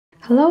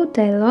Hello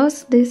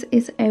tailors, this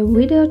is a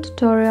video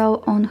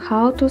tutorial on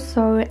how to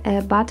sew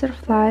a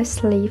butterfly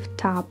sleeve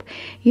top.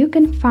 You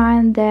can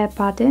find the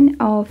pattern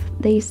of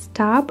this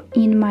top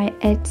in my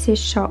Etsy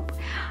shop.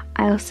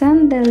 I'll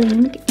send the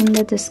link in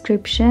the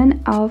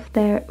description of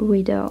the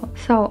video.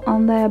 So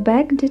on the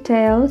back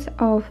details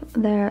of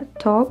the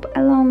top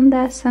along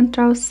the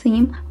central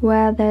seam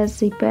where the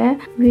zipper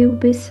will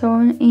be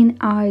sewn in,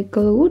 I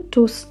glued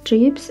 2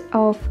 strips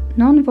of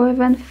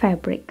non-woven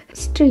fabric,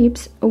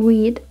 strips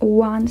with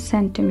 1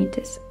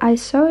 cm. I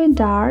sewed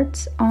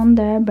darts on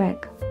their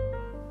back.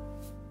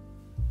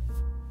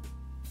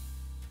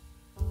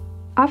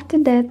 After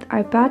that,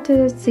 I put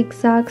a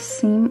zigzag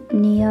seam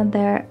near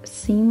the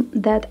seam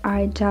that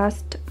I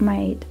just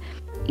made.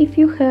 If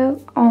you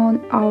have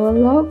an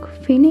overlock,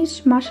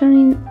 finish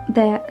measuring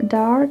the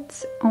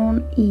darts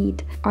on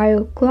it.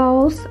 I'll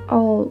close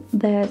all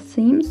the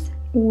seams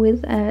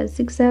with a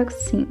zigzag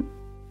seam.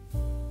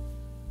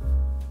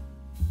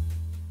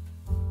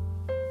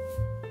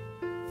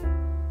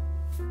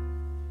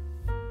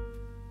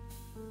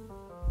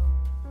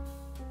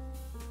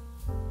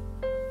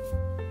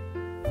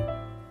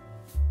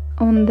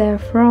 On the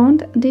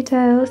front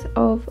details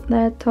of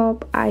the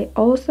top, I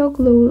also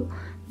glue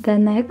the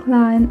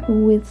neckline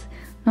with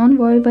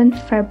non-woven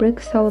fabric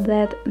so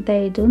that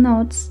they do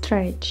not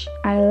stretch.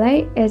 I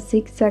lay a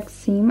zigzag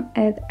seam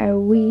at a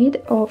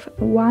width of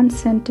 1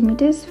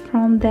 cm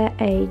from the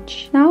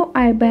edge. Now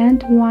I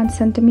bend 1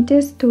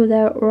 cm to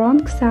the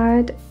wrong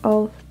side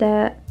of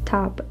the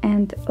top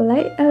and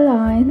lay a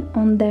line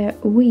on the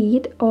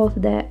width of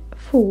the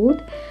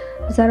foot,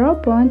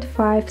 0.5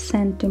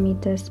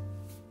 cm.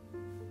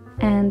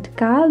 And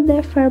cut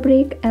the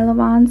fabric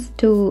allowance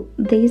to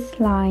this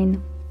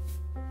line.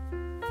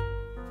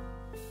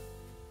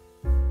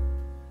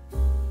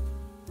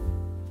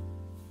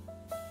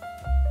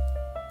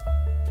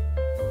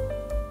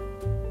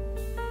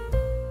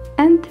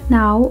 And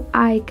now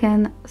I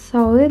can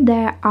sew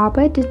the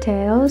upper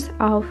details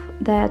of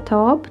the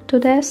top to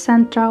the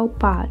central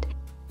part.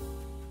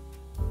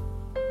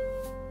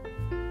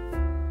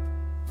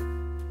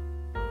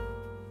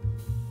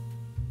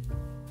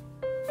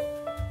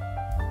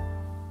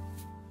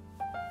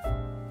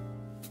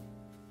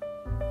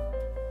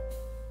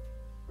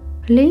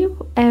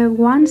 Leave a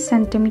 1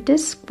 cm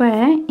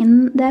square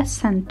in the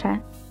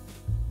center.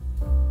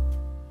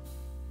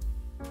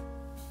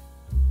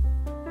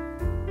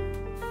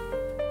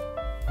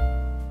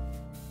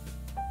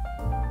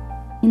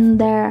 In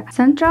the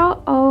center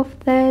of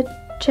the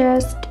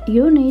chest,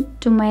 you need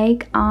to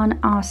make an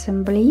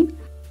assembly.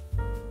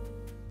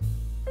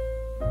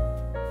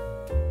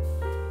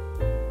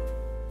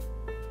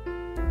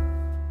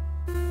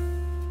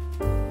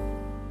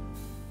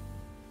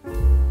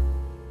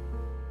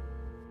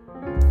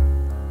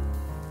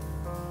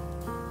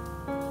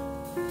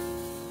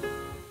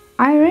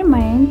 I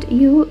remind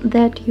you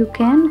that you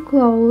can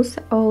close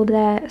all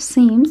the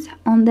seams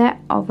on the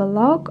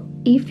overlock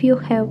if you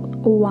have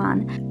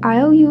one.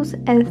 I'll use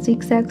a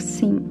zigzag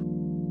seam.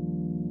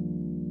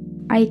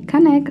 I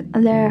connect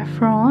the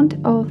front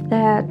of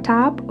the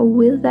top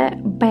with the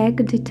back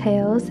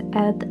details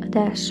at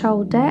the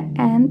shoulder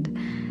and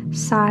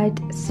side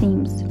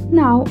seams.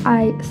 Now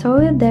I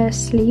sew the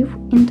sleeve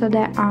into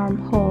the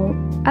armhole.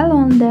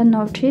 Along the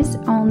notches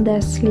on the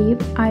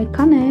sleeve, I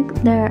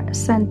connect the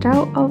center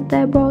of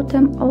the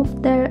bottom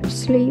of the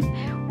sleeve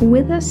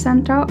with the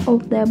center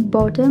of the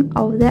bottom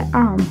of the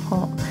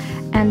armhole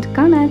and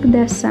connect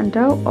the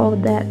center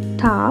of the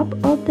top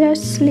of the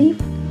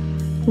sleeve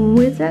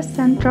with the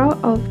center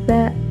of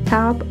the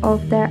top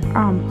of the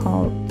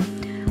armhole.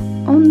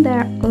 On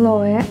the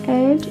lower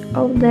edge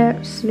of the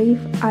sleeve,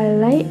 I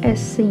lay a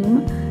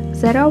seam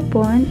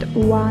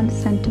 0.1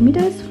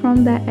 cm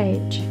from the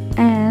edge,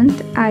 and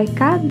I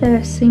cut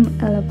the seam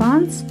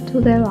allowance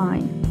to the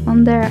line.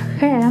 On the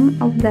hem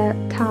of the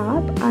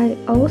top, I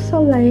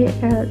also lay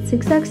a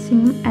zigzag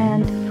seam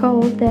and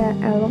fold the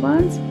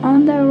allowance.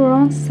 On the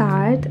wrong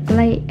side,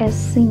 lay a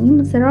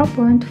seam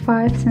 0.5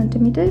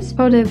 cm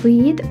for the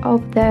width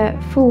of the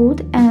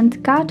foot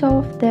and cut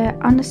off the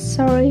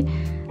unnecessary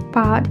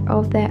part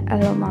of the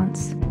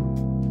allowance.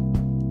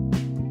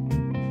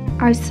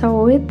 I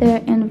sewed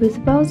the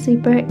invisible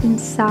zipper in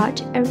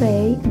such a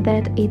way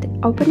that it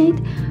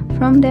opened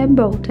from the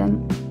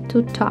bottom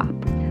to top,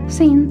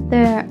 since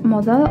the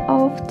model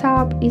of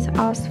top is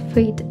as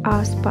fit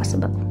as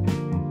possible.